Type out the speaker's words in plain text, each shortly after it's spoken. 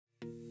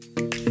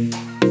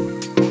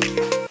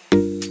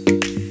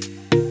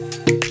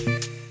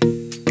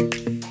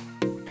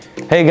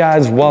Hey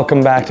guys,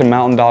 welcome back to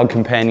Mountain Dog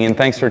Companion.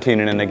 Thanks for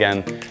tuning in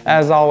again.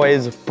 As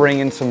always,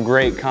 bringing some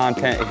great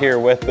content here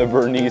with the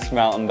Bernese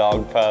Mountain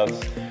Dog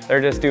pups. They're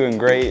just doing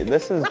great.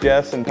 This is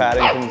Jess and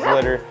Paddington's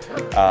litter,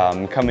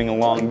 coming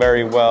along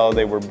very well.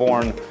 They were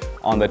born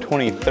on the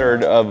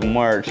 23rd of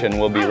March and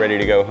we'll be ready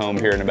to go home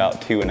here in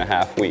about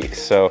 2.5 weeks.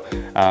 So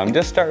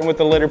just starting with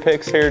the litter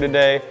picks here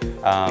today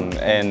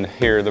and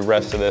here the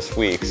rest of this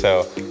week.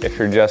 So if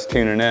you're just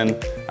tuning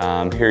in,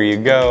 here you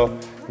go.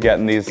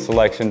 Getting these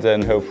selections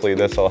in, hopefully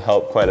this will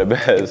help quite a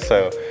bit.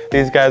 So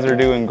these guys are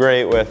doing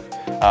great with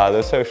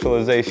the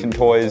socialization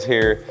toys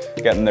here,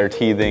 getting their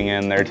teething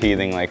in. They're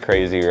teething like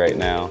crazy right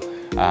now,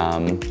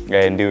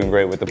 and doing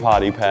great with the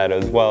potty pad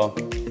as well.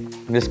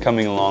 Just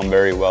coming along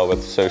very well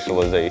with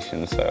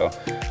socialization, so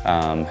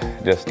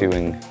just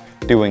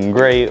doing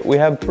great. We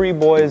have 3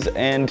 boys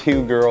and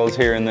 2 girls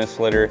here in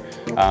this litter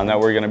that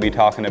we're going to be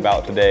talking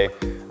about today.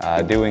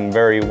 Doing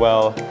very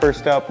well.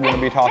 First up, we're going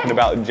to be talking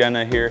about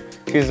Jenna here.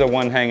 She's the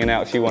one hanging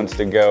out. She wants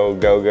to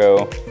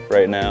go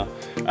right now.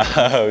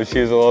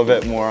 She's a little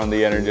bit more on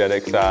the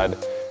energetic side.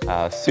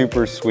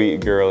 Super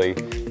sweet girly.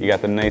 You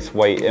got the nice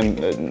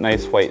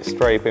white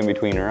stripe in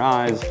between her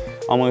eyes,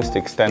 almost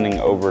extending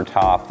over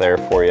top there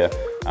for you.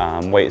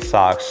 White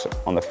socks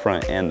on the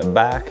front and the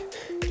back,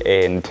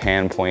 and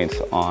tan points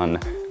on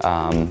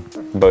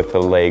both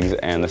the legs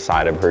and the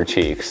side of her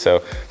cheeks.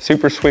 So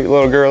super sweet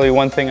little girly.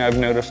 One thing I've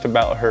noticed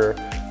about her,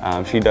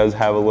 she does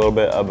have a little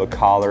bit of a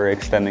collar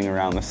extending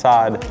around the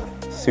side.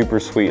 Super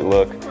sweet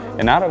look.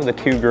 And out of the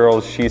 2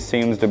 girls, she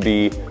seems to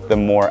be the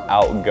more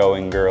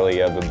outgoing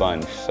girly of the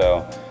bunch.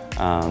 So,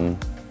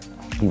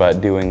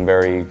 but doing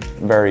very,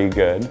 very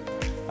good.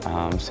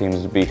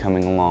 Seems to be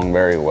coming along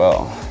very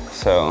well.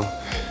 So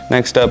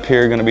next up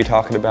here, going to be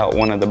talking about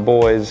one of the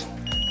boys.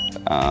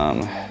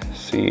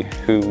 See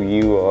who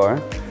you are.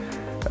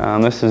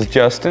 This is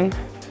Justin.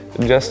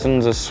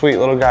 Justin's a sweet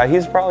little guy.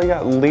 He's probably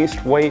got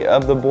least weight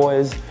of the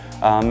boys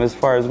as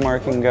far as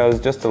marking goes.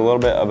 Just a little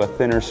bit of a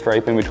thinner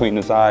stripe in between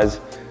his eyes.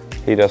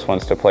 He just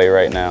wants to play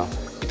right now.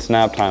 It's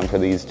nap time for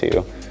these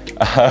 2,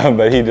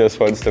 but he just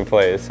wants to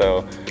play.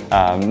 So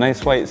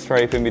nice white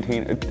stripe in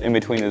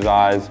between his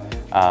eyes.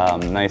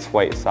 Nice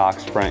white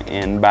socks front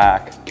and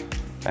back.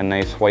 A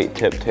nice white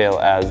tip tail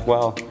as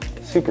well.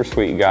 Super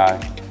sweet guy.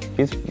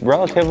 He's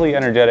relatively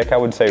energetic, I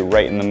would say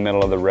right in the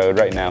middle of the road.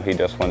 Right now he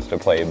just wants to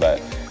play, but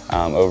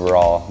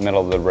overall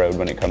middle of the road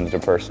when it comes to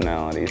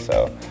personality.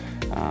 So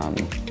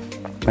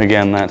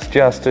again, that's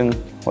Justin.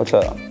 What's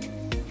up?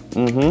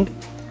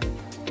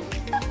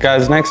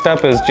 Guys, next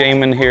up is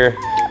Jamin here.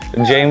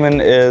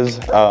 Jamin is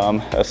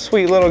a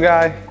sweet little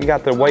guy. You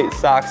got the white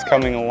socks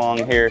coming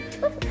along here,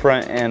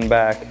 front and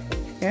back.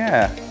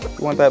 Yeah,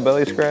 you want that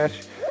belly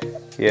scratch?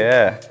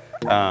 Yeah.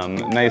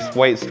 Nice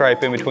white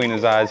stripe in between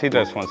his eyes. He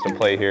just wants to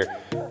play here.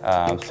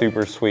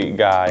 Super sweet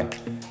guy.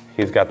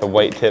 He's got the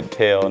white tip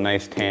tail,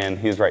 nice tan.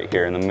 He's right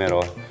here in the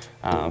middle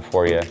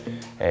for you.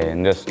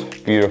 And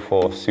just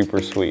beautiful,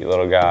 super sweet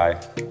little guy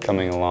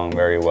coming along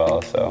very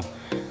well. So,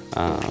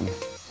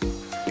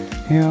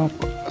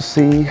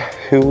 see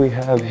who we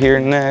have here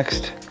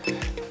next.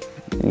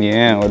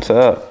 Yeah, what's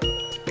up?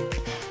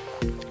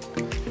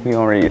 We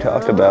already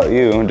talked about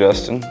you,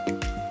 Justin.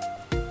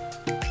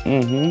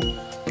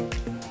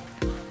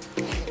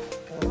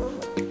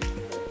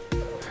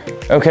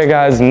 Okay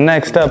guys,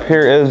 next up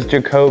here is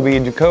Jacoby.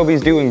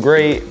 Jacoby's doing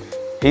great.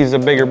 He's the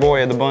bigger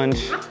boy of the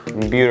bunch.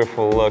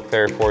 Beautiful look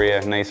there for you.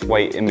 Nice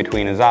white in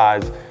between his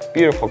eyes.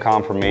 Beautiful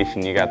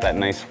conformation. You got that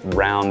nice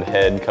round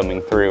head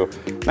coming through.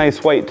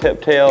 Nice white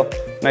tip tail.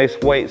 Nice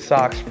white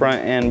socks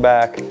front and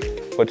back.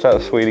 What's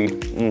up, sweetie?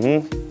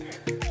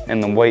 And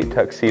the white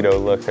tuxedo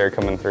look there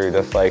coming through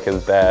just like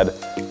his dad,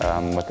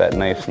 with that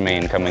nice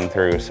mane coming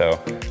through. So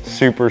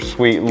super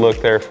sweet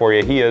look there for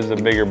you. He is the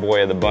bigger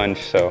boy of the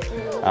bunch. So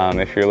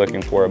if you're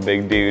looking for a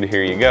big dude,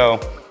 here you go.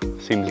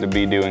 Seems to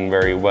be doing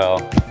very well.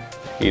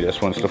 He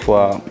just wants to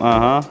flop.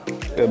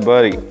 Good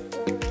buddy.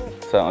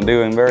 So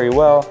doing very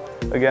well.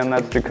 Again,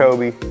 that's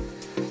Jacoby.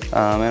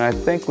 And I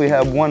think we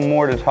have one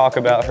more to talk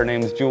about. Her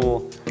name's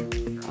Jewel.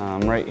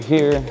 Right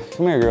here.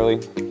 Come here,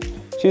 girlie.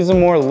 She's a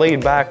more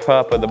laid back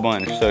pup of the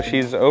bunch. So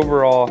she's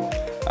overall,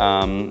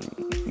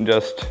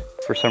 just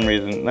for some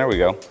reason, there we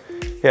go.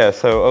 Yeah,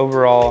 so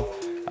overall,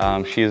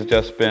 she's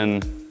just been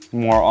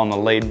more on the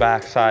laid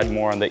back side,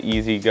 more on the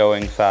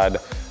easygoing side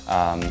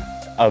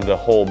of the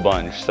whole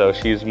bunch. So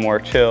she's more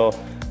chill.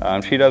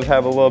 She does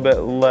have a little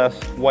bit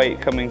less white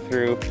coming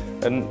through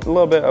and a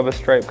little bit of a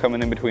stripe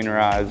coming in between her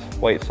eyes,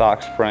 white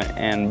socks front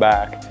and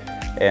back,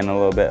 and a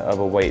little bit of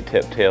a white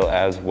tip tail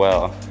as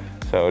well.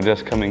 So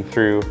just coming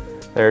through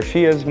there.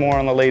 She is more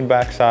on the laid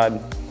back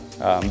side,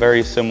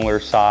 very similar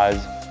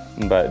size,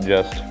 but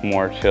just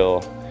more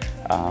chill,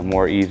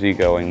 more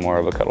easygoing, more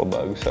of a cuddle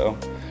bug. So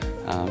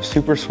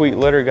super sweet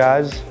litter,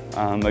 guys.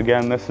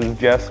 Again, this is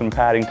Jess and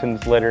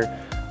Paddington's litter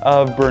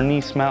of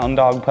Bernese Mountain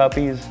Dog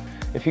puppies.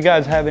 If you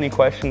guys have any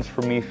questions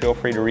for me, feel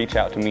free to reach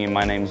out to me.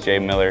 My name's Jay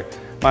Miller.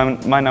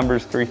 My number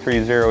is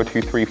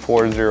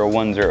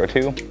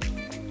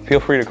 330-234-0102. feel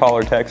free to call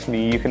or text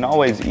me. You can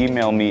always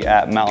email me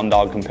at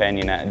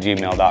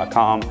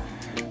mountaindogcompanion@gmail.com.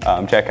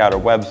 Check out our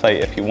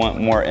website if you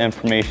want more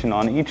information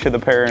on each of the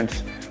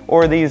parents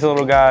or these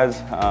little guys.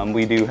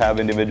 We do have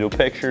individual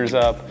pictures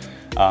up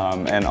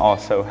and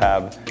also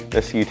have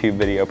this YouTube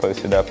video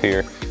posted up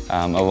here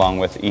along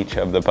with each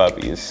of the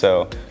puppies.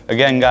 So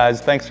again, guys,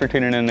 thanks for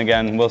tuning in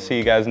again. We'll see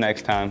you guys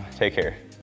next time. Take care.